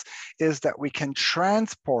with us, is that we can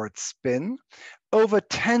transport spin over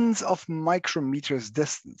tens of micrometers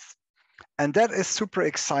distance. And that is super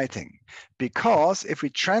exciting because if we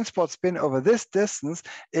transport spin over this distance,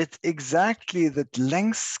 it's exactly the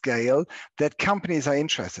length scale that companies are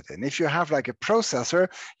interested in. If you have like a processor,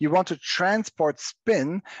 you want to transport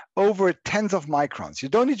spin over tens of microns. You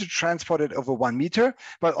don't need to transport it over 1 meter,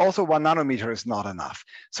 but also 1 nanometer is not enough.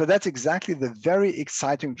 So that's exactly the very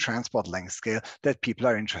exciting transport length scale that people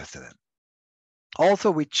are interested in.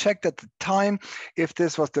 Also, we checked at the time if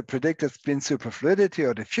this was the predicted spin superfluidity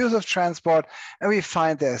or diffusive transport, and we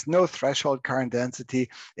find there's no threshold current density.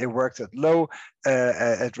 It works at low,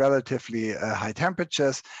 at relatively high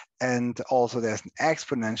temperatures, and also there's an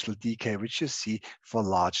exponential decay, which you see for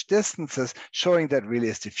large distances, showing that really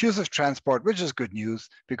is diffusive transport, which is good news,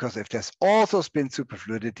 because if there's also spin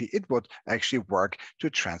superfluidity, it would actually work to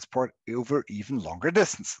transport over even longer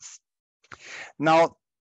distances. Now,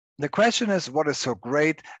 the question is, what is so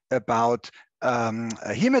great about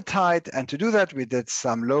a hematite. And to do that, we did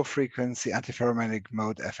some low frequency antiferromagnetic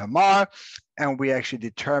mode FMR, and we actually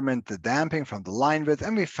determined the damping from the line width,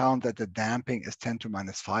 and we found that the damping is 10 to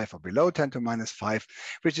minus 5 or below 10 to minus 5,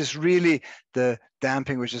 which is really the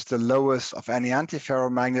damping which is the lowest of any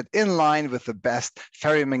antiferromagnet, in line with the best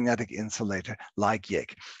ferromagnetic insulator like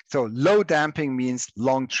YIG. So low damping means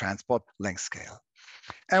long transport length scale.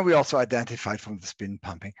 And we also identified from the spin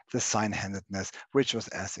pumping the sign-handedness, which was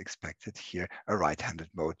as expected here, a right-handed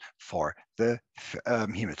mode for the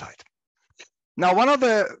hematite. Now, one of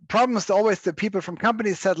the problems always the people from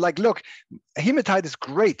companies said, like, look, hematite is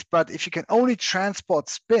great, but if you can only transport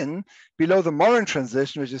spin below the Morin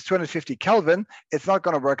transition, which is 250 Kelvin, it's not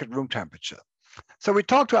going to work at room temperature. So we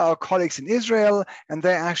talked to our colleagues in Israel, and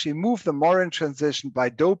they actually moved the Morin transition by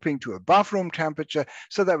doping to above room temperature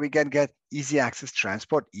so that we can get easy access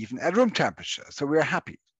transport even at room temperature. So we're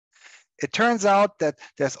happy. It turns out that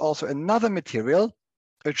there's also another material,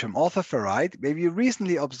 yttrium orthoferrite, where we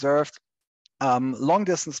recently observed long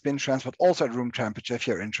distance spin transport also at room temperature. If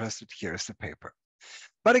you're interested, here is the paper.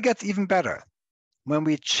 But it gets even better. When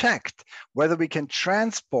we checked whether we can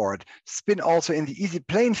transport spin also in the easy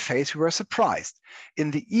plane phase, we were surprised.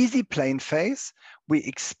 In the easy plane phase, we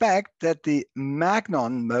expect that the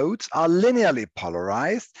magnon modes are linearly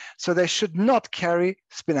polarized, so they should not carry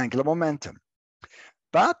spin angular momentum.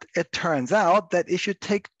 But it turns out that if you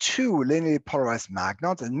take two linearly polarized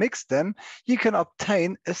magnons and mix them, you can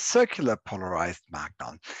obtain a circular polarized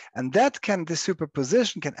magnon. And that can, the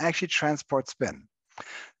superposition can actually transport spin.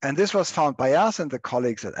 And this was found by us and the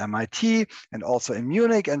colleagues at MIT and also in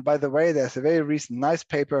Munich. And by the way, there's a very recent nice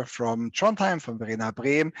paper from Trondheim, from Verena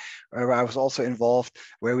Brehm, where I was also involved,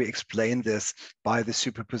 where we explain this by the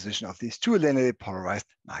superposition of these two linearly polarized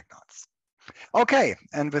magnons. Okay,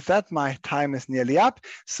 and with that, my time is nearly up.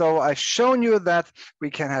 So I've shown you that we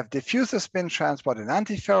can have diffuser spin transport in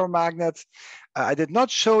antiferromagnets. I did not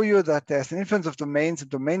show you that there's an influence of domains and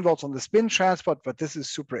domain volts on the spin transport, but this is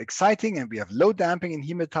super exciting. And we have low damping in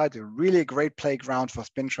hematite, a really great playground for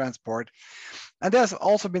spin transport. And there's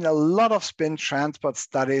also been a lot of spin transport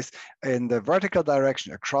studies in the vertical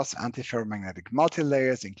direction across antiferromagnetic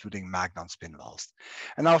multilayers, including magnon spin walls.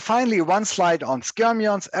 And now finally, one slide on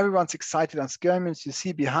skyrmions. Everyone's excited on skyrmions. You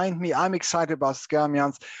see behind me, I'm excited about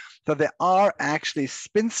skyrmions. So there are actually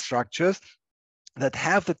spin structures that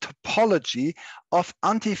have the topology of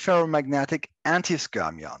antiferromagnetic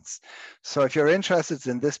antiskyrmions. So if you're interested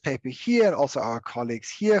in this paper here, and also our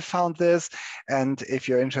colleagues here found this, and if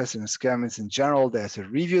you're interested in skyrmions in general, there's a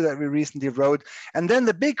review that we recently wrote. And then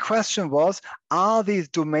the big question was, are these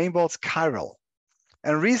domain walls chiral?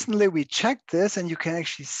 And recently we checked this, and you can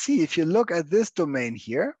actually see, if you look at this domain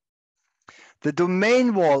here, the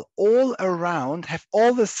domain wall all around have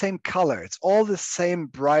all the same color. It's all the same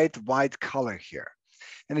bright white color here.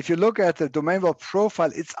 And if you look at the domain wall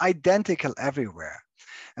profile, it's identical everywhere.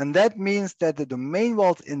 And that means that the domain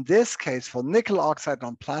walls in this case for nickel oxide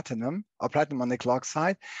on platinum, or platinum on nickel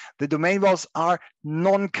oxide, the domain walls are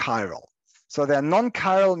non-chiral. So they're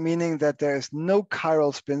non-chiral, meaning that there is no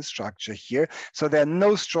chiral spin structure here. So there are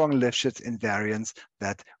no strong Lifshitz invariants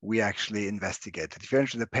that we actually investigated. If you're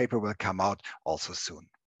interested, the paper will come out also soon.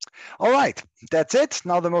 All right, that's it.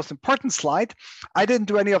 Now the most important slide. I didn't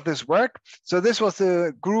do any of this work. So this was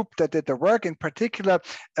the group that did the work. In particular,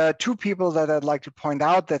 two people that I'd like to point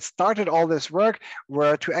out that started all this work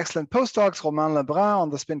were two excellent postdocs, Romain Lebrun on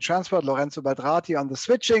the spin transport, Lorenzo Badrati on the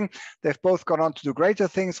switching. They've both gone on to do greater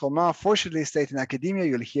things. Romain fortunately stayed in academia.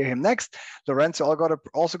 You'll hear him next. Lorenzo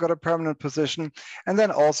also got a permanent position. And then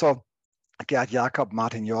also Gerd Jakob,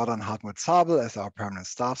 Martin Jordan, Hartmut Zabel as our permanent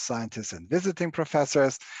staff scientists and visiting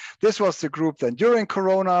professors. This was the group then during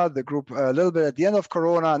Corona, the group a little bit at the end of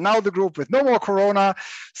Corona, now the group with no more Corona.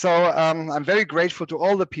 So I'm very grateful to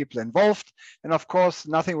all the people involved. And of course,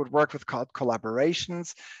 nothing would work without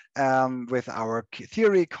collaborations with our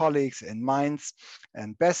theory colleagues in Mainz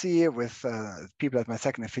and Bessie, with people at my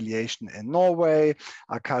second affiliation in Norway,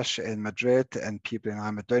 Akash in Madrid, and people in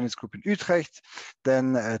Heimat Dönitz group in Utrecht,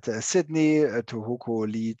 then at Sydney,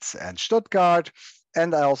 Tohoku, Leeds, and Stuttgart.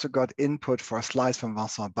 And I also got input for slides from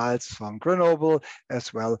Vincent Balz from Grenoble,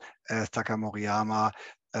 as well as Taka Moriyama,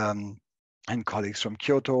 and colleagues from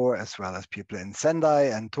Kyoto, as well as people in Sendai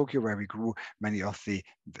and Tokyo, where we grew many of the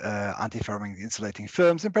antiferromagnetic insulating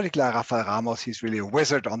films. In particular, Rafael Ramos, he's really a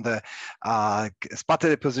wizard on the spot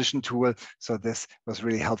deposition tool. So this was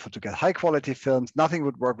really helpful to get high quality films. Nothing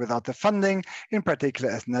would work without the funding, in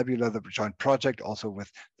particular as Nebula, the joint project, also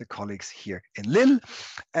with the colleagues here in Lille.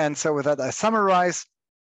 And so with that, I summarize.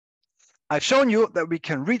 I've shown you that we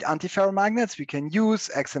can read antiferromagnets. We can use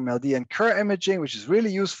XMLD and Kerr imaging, which is really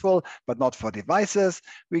useful, but not for devices.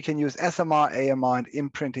 We can use SMR, AMR, and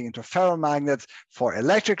imprinting into ferromagnets for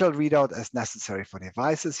electrical readout as necessary for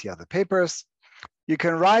devices. Here are the papers. You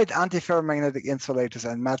can write antiferromagnetic insulators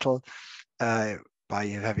and metal by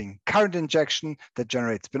having current injection that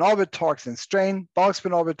generates spin-orbit torques and strain, bulk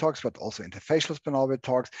spin-orbit torques, but also interfacial spin-orbit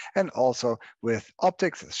torques, and also with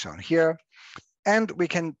optics as shown here. And we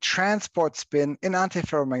can transport spin in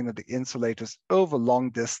antiferromagnetic insulators over long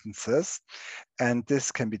distances. And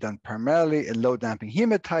this can be done primarily in low damping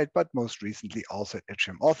hematite, but most recently also at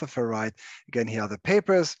yttrium orthoferrite. Again, here are the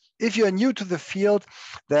papers. If you're new to the field,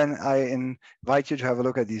 then I invite you to have a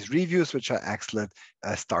look at these reviews, which are excellent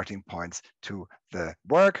starting points to the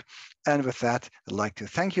work. And with that, I'd like to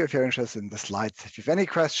thank you if you're interested in the slides. If you have any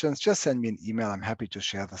questions, just send me an email. I'm happy to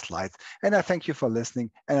share the slides. And I thank you for listening,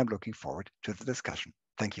 and I'm looking forward to the discussion.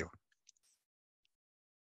 Thank you.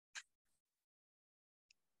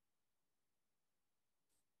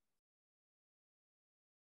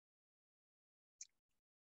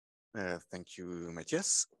 Thank you,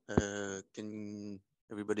 Mathias. Can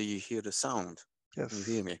everybody hear the sound? Yes. Can you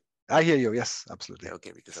hear me? I hear you. Yes, absolutely. Yeah,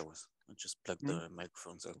 okay, because I just plugged the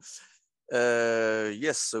microphone. So,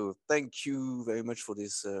 yes. So, thank you very much for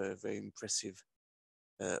this very impressive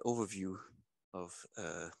overview of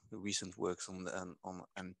the recent works on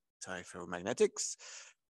antiferromagnetics.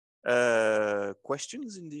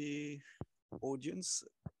 Questions in the audience?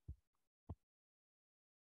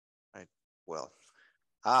 Right. Well.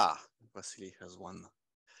 Vasily has one.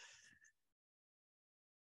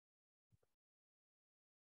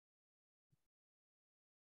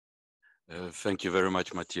 Thank you very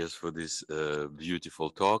much, Mathias, for this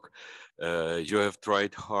beautiful talk. You have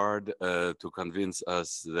tried hard to convince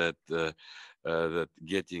us that that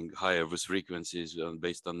getting higher with frequencies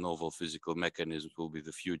based on novel physical mechanisms will be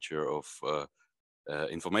the future of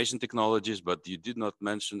information technologies, but you did not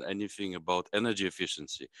mention anything about energy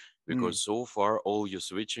efficiency, because so far all your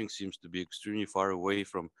switching seems to be extremely far away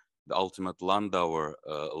from the ultimate Landauer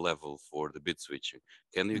level for the bit switching.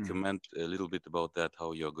 Can you comment a little bit about that,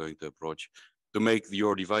 how you're going to approach to make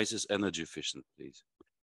your devices energy efficient, please?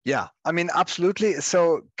 Yeah, I mean, absolutely.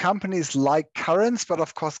 So companies like currents, but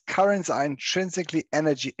of course, currents are intrinsically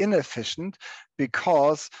energy inefficient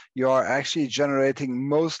because you are actually generating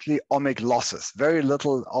mostly ohmic losses. Very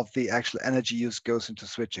little of the actual energy use goes into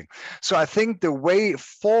switching. So I think the way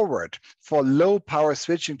forward for low power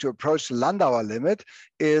switching to approach the Landauer limit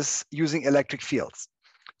is using electric fields.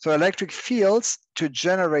 So electric fields to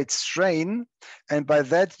generate strain, and by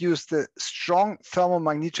that use the strong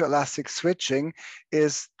thermomagnetoelastic switching,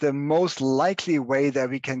 is the most likely way that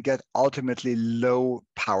we can get ultimately low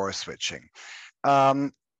power switching.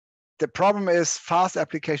 The problem is fast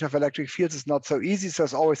application of electric fields is not so easy, so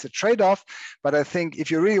it's always a trade-off. But I think if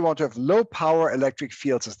you really want to have low power, electric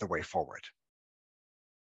fields is the way forward.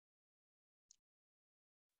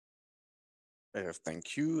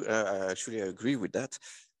 Thank you. Actually, I agree with that.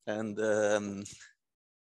 And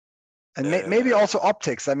maybe also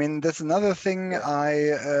optics. I mean, that's another thing.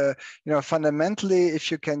 Yeah. Fundamentally, if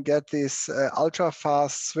you can get this ultra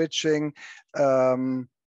fast switching,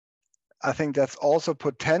 I think that's also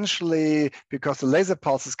potentially, because the laser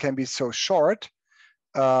pulses can be so short,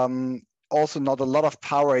 also not a lot of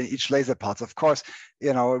power in each laser pulse. Of course,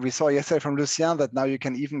 we saw yesterday from Lucien that now you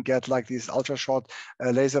can even get like these ultra short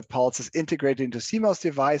laser pulses integrated into CMOS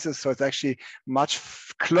devices. So it's actually much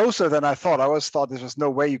closer than I thought. I always thought there was no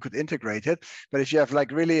way you could integrate it. But if you have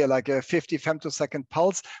like really like a 50 femtosecond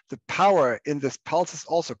pulse, the power in this pulse is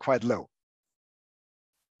also quite low.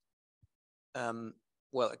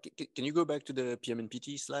 Well, can you go back to the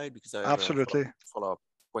PM&PT slide? Because I have absolutely a follow-up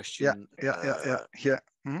question. Yeah. Here.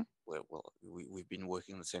 Well, we've been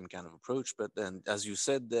working on the same kind of approach, but then, as you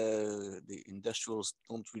said, the industrials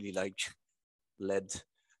don't really like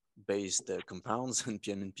lead-based compounds in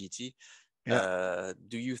PM&PT. Yeah.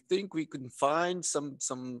 Do you think we can find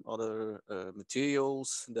some other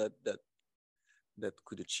materials that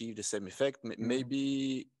could achieve the same effect?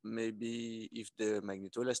 Maybe if the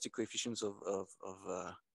magnetoelastic coefficients of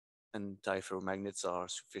antiferromagnets are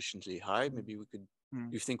sufficiently high, maybe we could. Do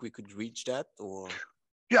you think we could reach that, or?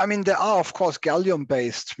 Yeah, I mean, there are, of course,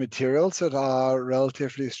 gallium-based materials that are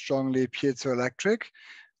relatively strongly piezoelectric.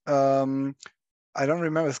 I don't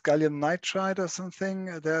remember, it's gallium nitride or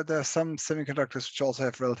something. There are some semiconductors which also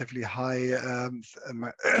have relatively high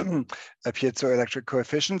piezoelectric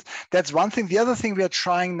coefficients. That's one thing. The other thing we are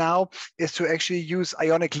trying now is to actually use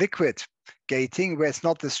ionic liquid gating, where it's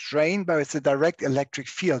not the strain, but it's a direct electric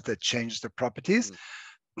field that changes the properties.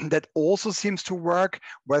 that also seems to work.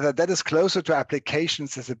 Whether that is closer to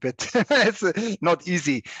applications is a bit, it's not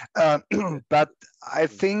easy. But I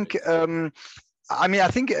think, I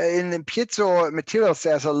think in piezo materials,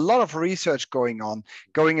 there's a lot of research going on,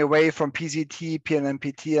 going away from PZT,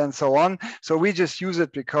 PNMPT, and so on. So we just use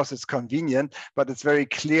it because it's convenient, but it's very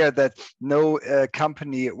clear that no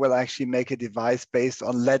company will actually make a device based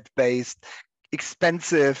on lead-based,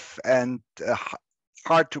 expensive, and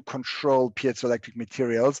hard to control piezoelectric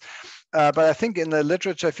materials. But I think in the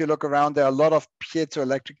literature, if you look around, there are a lot of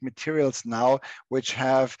piezoelectric materials now which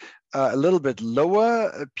have a little bit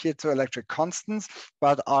lower piezoelectric constants,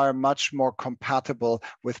 but are much more compatible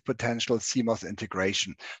with potential CMOS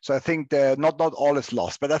integration. So I think not all is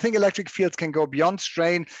lost, but I think electric fields can go beyond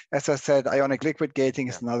strain. As I said, ionic liquid gating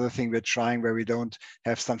is another thing we're trying, where we don't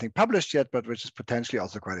have something published yet, but which is potentially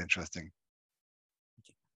also quite interesting.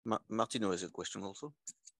 Martino has a question also.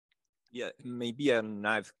 Yeah, maybe a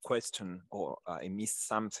naive question, or I missed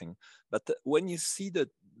something. But when you see that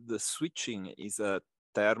the switching is a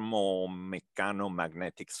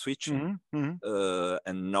thermo-mechanomagnetic switching,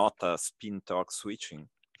 and not a spin torque switching,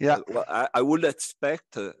 well, I would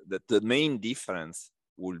expect that the main difference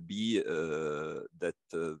will be that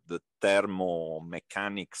the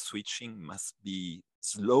thermomechanic switching must be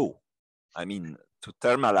slow. I mean, to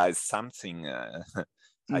thermalize something,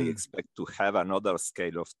 I expect to have another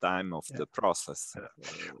scale of time of the process.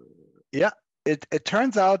 It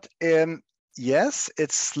turns out, yes,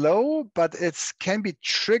 it's slow, but it can be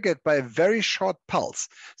triggered by a very short pulse.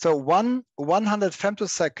 So 100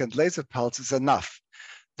 femtosecond laser pulse is enough.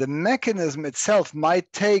 The mechanism itself might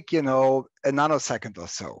take, a nanosecond or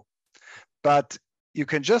so, but you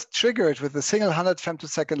can just trigger it with a single 100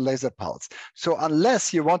 femtosecond laser pulse. So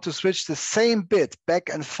unless you want to switch the same bit back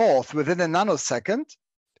and forth within a nanosecond,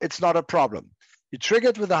 it's not a problem. You trigger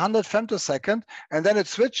it with 100 femtosecond, and then it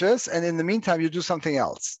switches, and in the meantime, you do something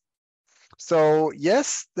else. So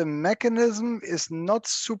yes, the mechanism is not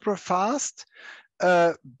super fast,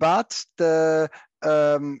 but the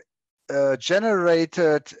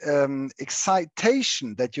generated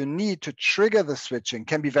excitation that you need to trigger the switching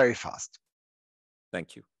can be very fast.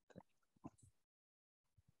 Thank you.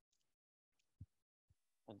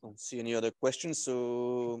 I don't see any other questions,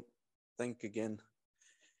 so thank you again.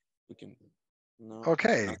 We can.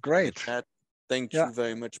 Okay, great. Thank you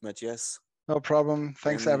very much, Mathias. No problem.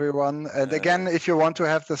 Thanks, everyone. And again, if you want to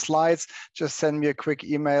have the slides, just send me a quick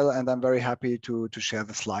email, and I'm very happy to share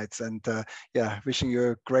the slides. And wishing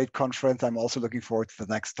you a great conference. I'm also looking forward to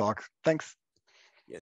the next talk. Thanks.